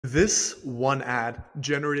This one ad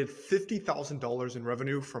generated $50,000 in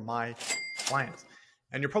revenue for my clients.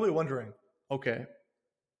 And you're probably wondering, okay,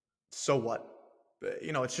 so what?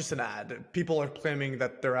 It's just an ad. People are claiming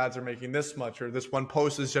that their ads are making this much or this one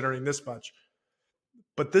post is generating this much.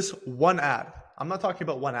 But this one ad, I'm not talking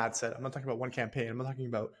about one ad set. I'm not talking about one campaign. I'm not talking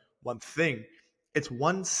about one thing. It's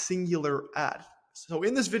one singular ad. So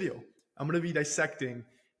in this video, I'm going to be dissecting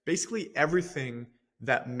basically everything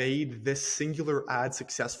that made this singular ad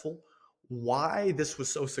successful, why this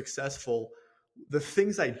was so successful, the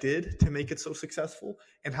things I did to make it so successful,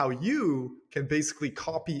 and how you can basically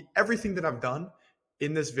copy everything that I've done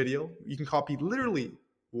in this video. You can copy literally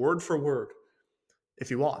word for word if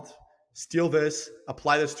you want. Steal this,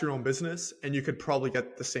 apply this to your own business, and you could probably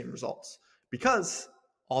get the same results. Because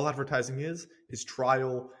all advertising is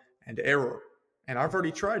trial and error. And I've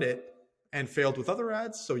already tried it and failed with other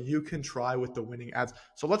ads, so you can try with the winning ads.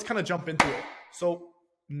 So let's kind of jump into it. So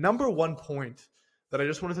number one point that I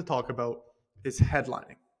just wanted to talk about is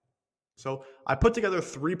headlining. So I put together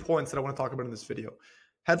 3 points that I want to talk about in this video: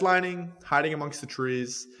 headlining, hiding amongst the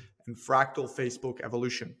trees, and fractal Facebook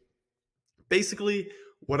evolution. Basically,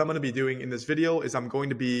 what I'm going to be doing in this video is I'm going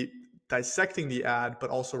to be dissecting the ad, but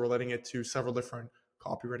also relating it to several different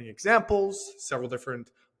copywriting examples, several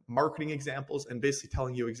different marketing examples, and basically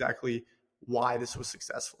telling you exactly why this was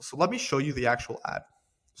successful. So let me show you the actual ad.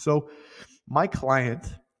 So my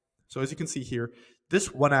client, so as you can see here,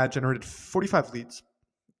 this one ad generated 45 leads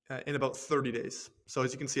in about 30 days. So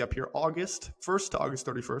as you can see up here, August 1st to August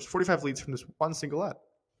 31st, 45 leads from this one single ad.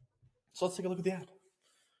 So let's take a look at the ad.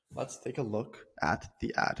 Let's take a look at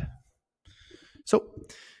the ad. So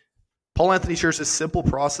Paul Anthony shares a simple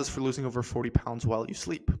process for losing over 40 pounds while you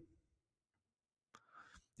sleep.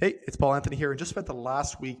 Hey, it's Paul Anthony here, and just spent the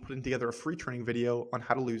last week putting together a free training video on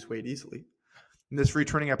how to lose weight easily. In this free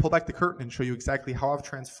training, I pull back the curtain and show you exactly how I've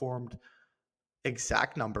transformed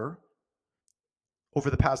exact number over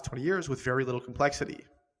the past 20 years with very little complexity.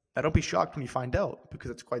 Now, don't be shocked when you find out, because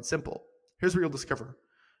it's quite simple. Here's what you'll discover: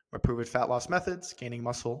 my proven fat loss methods, gaining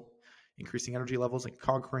muscle, increasing energy levels, and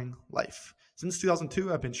conquering life. Since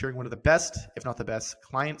 2002, I've been sharing one of the best, if not the best,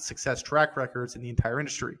 client success track records in the entire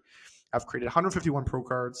industry. I've created 151 pro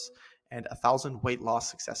cards and 1,000 weight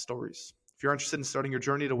loss success stories. If you're interested in starting your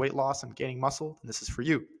journey to weight loss and gaining muscle, then this is for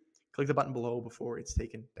you. Click the button below before it's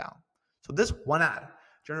taken down. So this one ad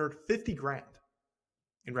generated 50 grand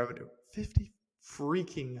in revenue. 50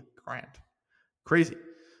 freaking grand. Crazy.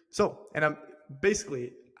 So, and I'm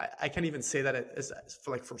basically, I can't even say that as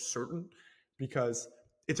for certain, because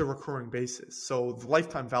it's a recurring basis. So the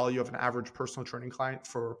lifetime value of an average personal training client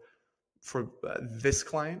for this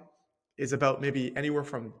client is about maybe anywhere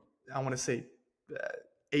from, I want to say,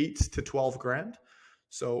 8 to 12 grand.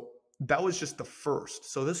 So that was just the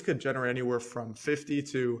first. So this could generate anywhere from 50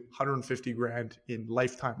 to 150 grand in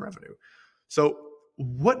lifetime revenue. So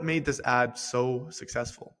what made this ad so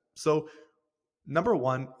successful? So number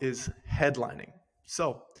one is headlining.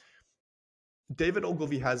 So David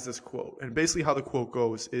Ogilvy has this quote, and basically how the quote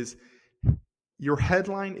goes is, your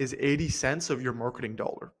headline is 80 cents of your marketing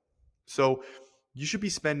dollar. So you should be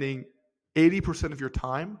spending 80% of your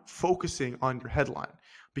time focusing on your headline,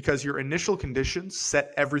 because your initial conditions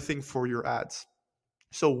set everything for your ads.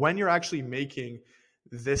 So when you're actually making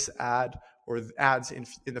this ad or ads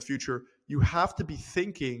in the future, you have to be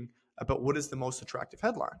thinking about what is the most attractive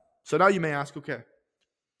headline. So now you may ask, okay,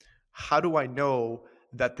 how do I know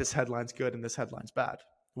that this headline's good and this headline's bad?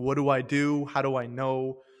 What do I do? How do I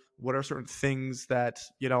know? What are certain things that,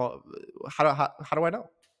 how do I know?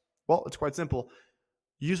 Well, it's quite simple.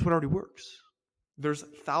 Use what already works. There's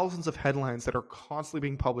thousands of headlines that are constantly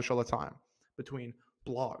being published all the time between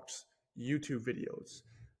blogs, YouTube videos,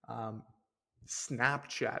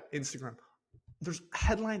 Snapchat, Instagram. There's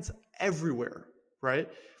headlines everywhere, right?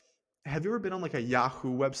 Have you ever been on like a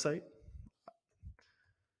Yahoo website?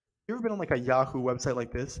 You ever been on like a Yahoo website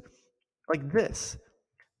like this? Like this.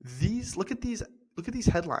 Look at these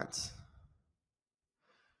headlines.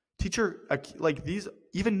 Teacher, like these,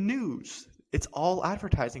 even news, it's all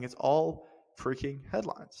advertising. It's all freaking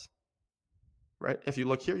headlines, right? If you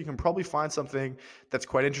look here, you can probably find something that's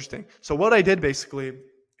quite interesting. So what I did basically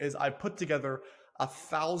is I put together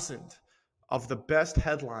 1,000 of the best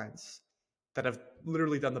headlines that have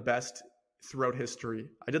literally done the best throughout history.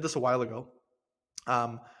 I did this a while ago.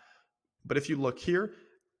 But if you look here,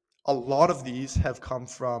 a lot of these have come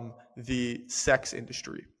from the sex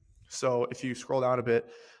industry. So if you scroll down a bit,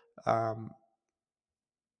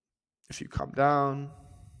 if you come down,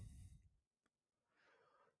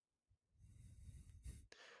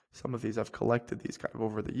 some of these I've collected these kind of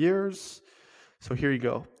over the years. So here you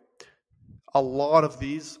go. A lot of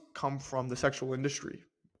these come from the sexual industry.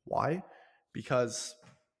 Why? Because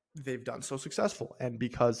they've done so successful and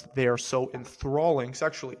because they are so enthralling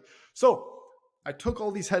sexually. So I took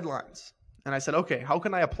all these headlines and I said, okay, how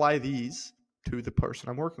can I apply these to the person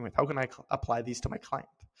I'm working with? How can I apply these to my client?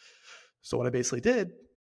 So what I basically did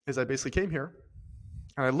is I basically came here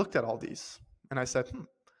and I looked at all these and I said,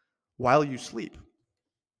 while you sleep,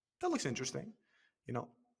 that looks interesting. You know,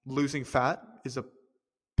 losing fat is a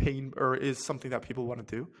pain or is something that people want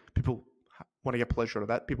to do. People want to get pleasure out of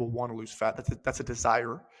that. People want to lose fat. That's a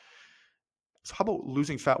desire. So how about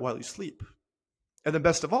losing fat while you sleep? And then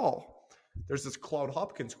best of all, there's this Claude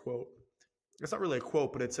Hopkins quote. It's not really a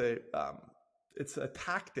quote, but it's a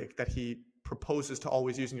tactic that he proposes to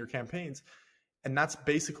always use in your campaigns. And that's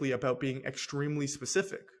basically about being extremely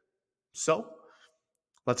specific. So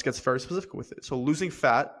let's get very specific with it. So losing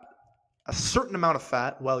fat, a certain amount of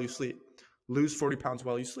fat while you sleep. Lose 40 pounds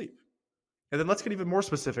while you sleep. And then let's get even more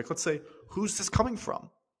specific. Let's say, who's this coming from?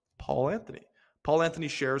 Paul Anthony. Paul Anthony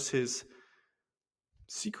shares his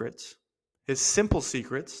secrets, his simple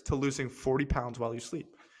secrets to losing 40 pounds while you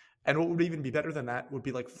sleep. And what would even be better than that would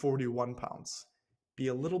be like 41 pounds. Be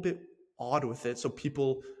a little bit odd with it so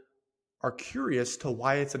people are curious to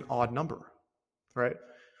why it's an odd number, right?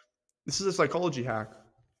 This is a psychology hack.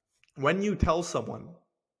 When you tell someone,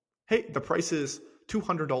 hey, the price is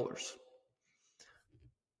 $200,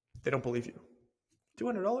 they don't believe you.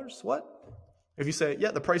 $200? What? If you say,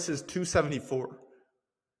 yeah, the price is $274,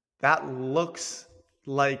 that looks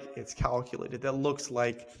like it's calculated. That looks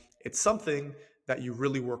like it's something that you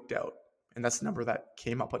really worked out. And that's the number that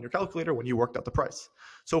came up on your calculator when you worked out the price.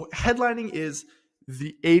 So headlining is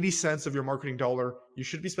the 80 cents of your marketing dollar. You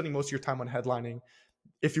should be spending most of your time on headlining.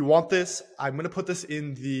 If you want this, I'm going to put this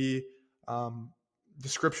in the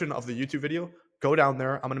description of the YouTube video. Go down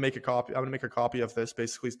there. I'm going to make a copy. I'm going to make a copy of this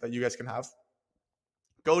basically so that you guys can have.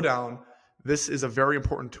 Go down. This is a very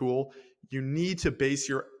important tool. You need to base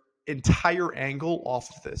your entire angle off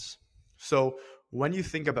of this. So when you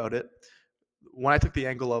think about it, when I took the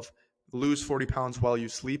angle of lose 40 pounds while you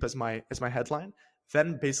sleep as my headline,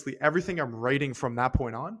 then basically everything I'm writing from that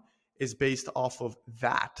point on is based off of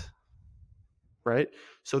that, right?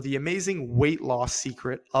 So the amazing weight loss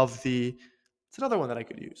secret of it's another one that I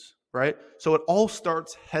could use, right? So it all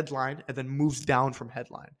starts headline and then moves down from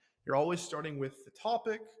headline. You're always starting with the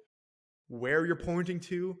topic, where you're pointing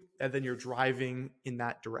to, and then you're driving in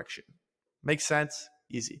that direction. Makes sense?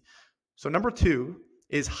 Easy. So number 2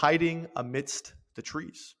 is hiding amidst the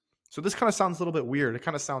trees. So this kind of sounds a little bit weird. It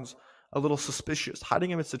kind of sounds a little suspicious.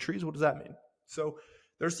 Hiding amidst the trees, what does that mean? So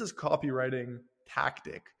there's this copywriting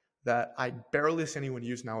tactic that I barely see anyone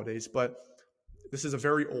use nowadays, but this is a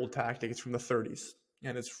very old tactic. It's from the 30s,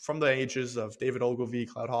 and it's from the ages of David Ogilvy,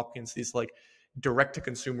 Claude Hopkins, these like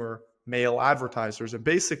direct-to-consumer male advertisers. And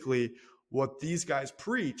basically what these guys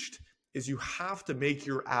preached is you have to make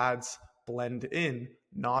your ads blend in,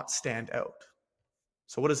 not stand out.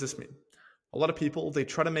 So what does this mean? A lot of people, they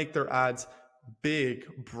try to make their ads big,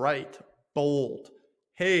 bright, bold.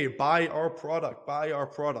 Hey, buy our product, buy our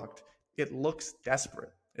product. It looks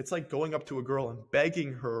desperate. It's like going up to a girl and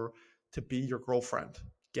begging her to be your girlfriend,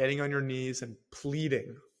 getting on your knees and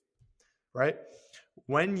pleading, right?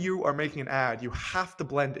 When you are making an ad, you have to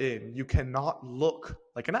blend in. You cannot look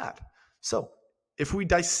like an ad. So if we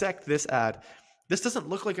dissect this ad, this doesn't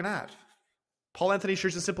look like an ad. Paul Anthony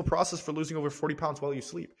shares a simple process for losing over 40 pounds while you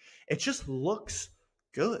sleep. It just looks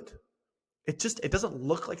good. It doesn't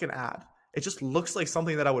look like an ad. It just looks like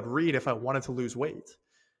something that I would read if I wanted to lose weight.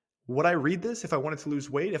 Would I read this if I wanted to lose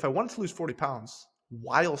weight? If I wanted to lose 40 pounds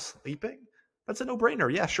while sleeping, that's a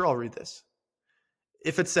no-brainer. Yeah, sure, I'll read this.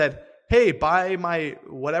 If it said, hey, buy my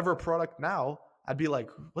whatever product now, I'd be like,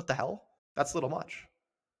 what the hell? That's a little much,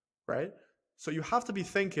 right? So you have to be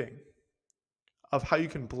thinking of how you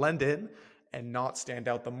can blend in and not stand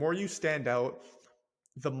out. The more you stand out,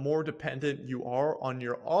 the more dependent you are on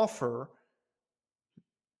your offer.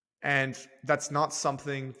 And that's not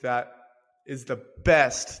something that is the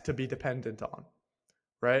best to be dependent on,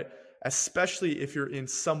 right? Especially if you're in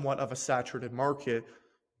somewhat of a saturated market,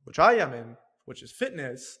 which I am in, which is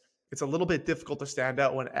fitness. It's a little bit difficult to stand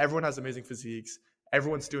out when everyone has amazing physiques,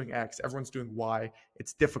 everyone's doing X, everyone's doing Y.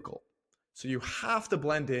 It's difficult. So you have to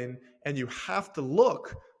blend in and you have to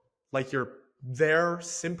look like you're there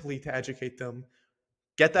simply to educate them.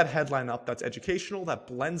 Get that headline up that's educational, that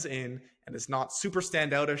blends in and is not super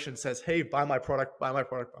standoutish and says, hey, buy my product, buy my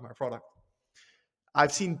product, buy my product.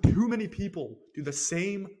 I've seen too many people do the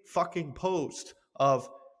same fucking post of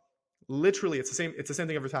literally it's the same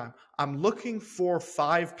thing every time. I'm looking for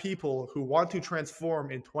 5 people who want to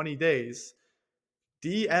transform in 20 days.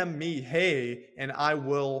 DM me, hey, and I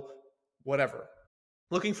will whatever.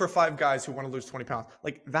 Looking for 5 guys who want to lose 20 pounds.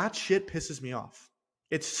 Like, that shit pisses me off.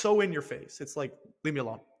 It's so in your face. It's like, leave me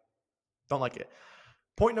alone. Don't like it.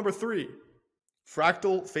 Point number 3,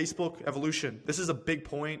 fractal Facebook evolution. This is a big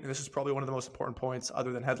point, and this is probably one of the most important points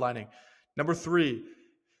other than headlining. Number 3,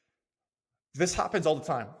 this happens all the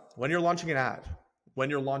time. When you're launching an ad, when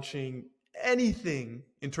you're launching anything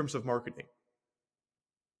in terms of marketing,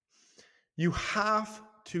 you have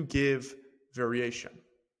to give variation.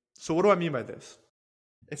 So what do I mean by this?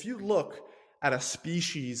 If you look at a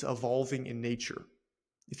species evolving in nature,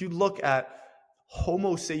 if you look at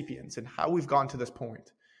Homo sapiens and how we've gotten to this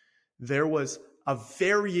point, there was a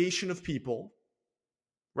variation of people,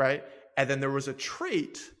 right? And then there was a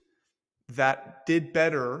trait that did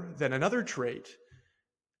better than another trait.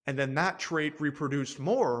 And then that trait reproduced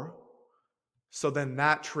more. So then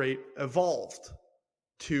that trait evolved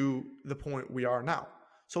to the point we are now.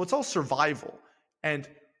 So it's all survival. And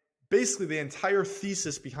basically the entire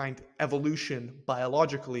thesis behind evolution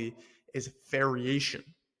biologically is variation.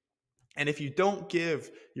 And if you don't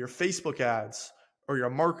give your Facebook ads or your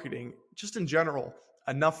marketing, just in general,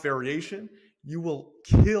 enough variation, you will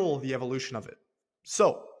kill the evolution of it.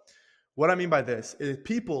 So what I mean by this is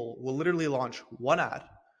people will literally launch one ad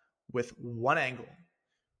with one angle,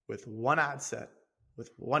 with one ad set, with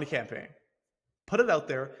one campaign, put it out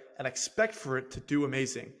there and expect for it to do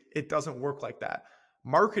amazing. It doesn't work like that.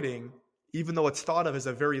 Marketing, even though it's thought of as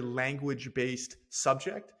a very language-based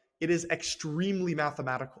subject, it is extremely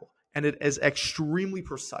mathematical and it is extremely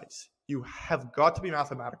precise. You have got to be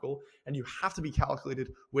mathematical and you have to be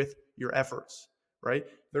calculated with your efforts, right?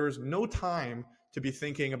 There is no time to be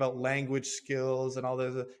thinking about language skills and all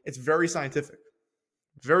this. It's very scientific,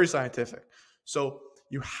 very scientific. So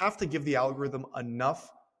you have to give the algorithm enough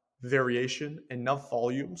variation, enough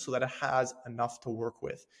volume so that it has enough to work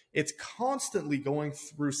with. It's constantly going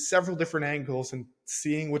through several different angles and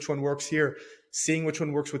seeing which one works here, seeing which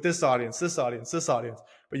one works with this audience, this audience, this audience.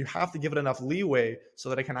 But you have to give it enough leeway so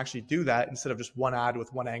that it can actually do that instead of just one ad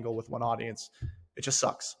with one angle with one audience. It just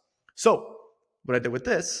sucks. So what I did with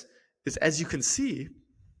this is, as you can see,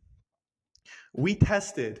 we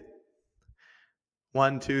tested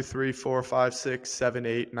 1, 2, 3, 4, 5, 6, 7,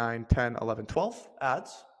 8, 9, 10, 11, 12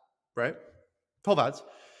 ads, right? 12 ads.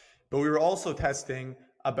 But we were also testing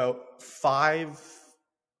about five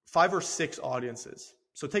or six audiences.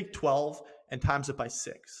 So take 12 and times it by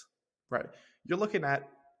 6, right? You're looking at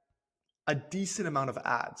a decent amount of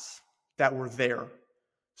ads that were there.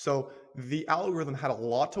 So the algorithm had a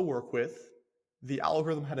lot to work with. The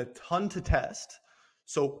algorithm had a ton to test.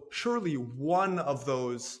 So surely one of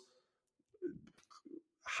those,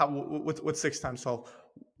 what's 6 times 12?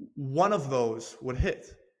 One of those would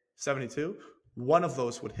hit. 72? One of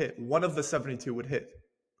those would hit. One of the 72 would hit.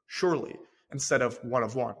 Surely, instead of one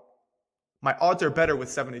of one. My odds are better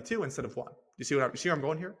with 72 instead of 1. You see where I'm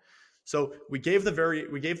going here? So we gave the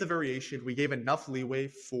variation, we gave enough leeway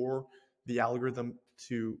for the algorithm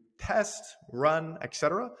to test, run,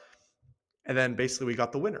 etc. And then basically we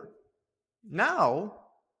got the winner. Now,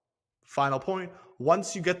 final point,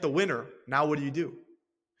 once you get the winner, now what do?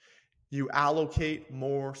 You allocate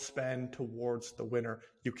more spend towards the winner.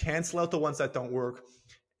 You cancel out the ones that don't work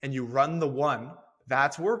and you run the one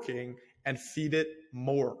that's working and feed it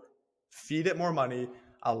more. Feed it more money,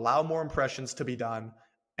 allow more impressions to be done,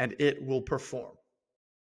 and it will perform.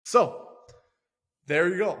 So there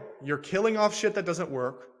you go. You're killing off shit that doesn't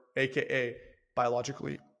work, aka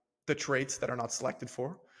biologically, the traits that are not selected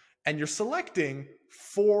for, and you're selecting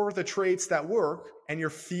for the traits that work, and you're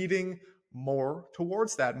feeding more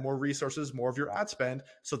towards that, more resources, more of your ad spend,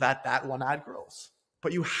 so that that one ad grows.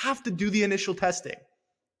 But you have to do the initial testing,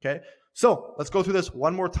 okay? So let's go through this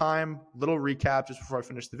one more time, little recap just before I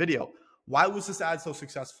finish the video. Why was this ad so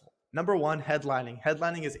successful? Number one, headlining.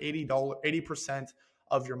 Headlining is 80%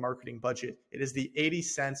 of your marketing budget. It is the 80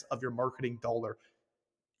 cents of your marketing dollar.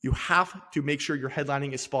 You have to make sure your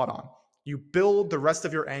headlining is spot on. You build the rest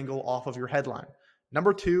of your angle off of your headline.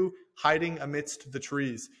 Number two, hiding amidst the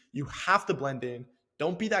trees. You have to blend in.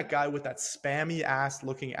 Don't be that guy with that spammy ass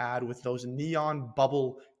looking ad with those neon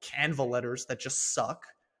bubble Canva letters that just suck.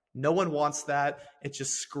 No one wants that. It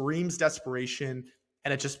just screams desperation.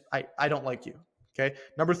 And it just, I don't like you. Okay.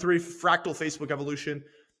 Number three, fractal Facebook evolution.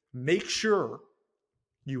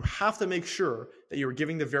 You have to make sure that you're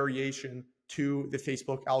giving the variation to the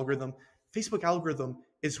Facebook algorithm. Facebook algorithm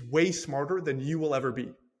is way smarter than you will ever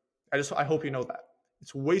be. I hope you know that.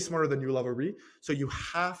 It's way smarter than you will ever be. So you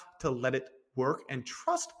have to let it work and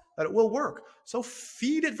trust that it will work. So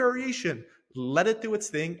feed it variation, let it do its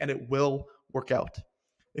thing, and it will work out.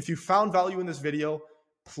 If you found value in this video,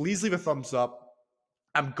 please leave a thumbs up.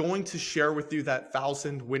 I'm going to share with you that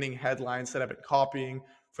 1,000 winning headlines that I've been copying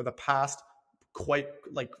for the past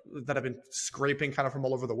that I've been scraping kind of from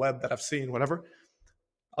all over the web that I've seen, whatever.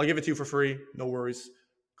 I'll give it to you for free. No worries.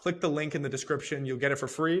 Click the link in the description. You'll get it for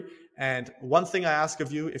free. And one thing I ask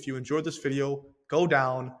of you, if you enjoyed this video, go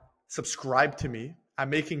down, subscribe to me. I'm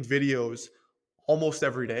making videos almost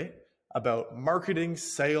every day about marketing,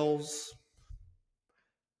 sales,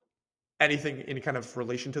 anything in kind of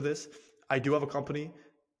relation to this. I do have a company.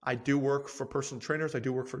 I do work for personal trainers. I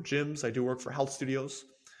do work for gyms. I do work for health studios.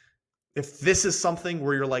 If this is something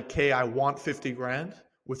where you're like, hey, I want 50 grand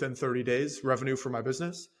within 30 days revenue for my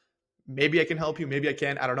business, maybe I can help you. Maybe I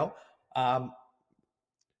can. I don't know.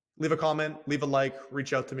 Leave a comment, leave a like,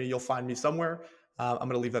 reach out to me. You'll find me somewhere. I'm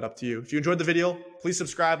going to leave that up to you. If you enjoyed the video, please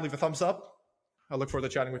subscribe, leave a thumbs up. I look forward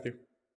to chatting with you.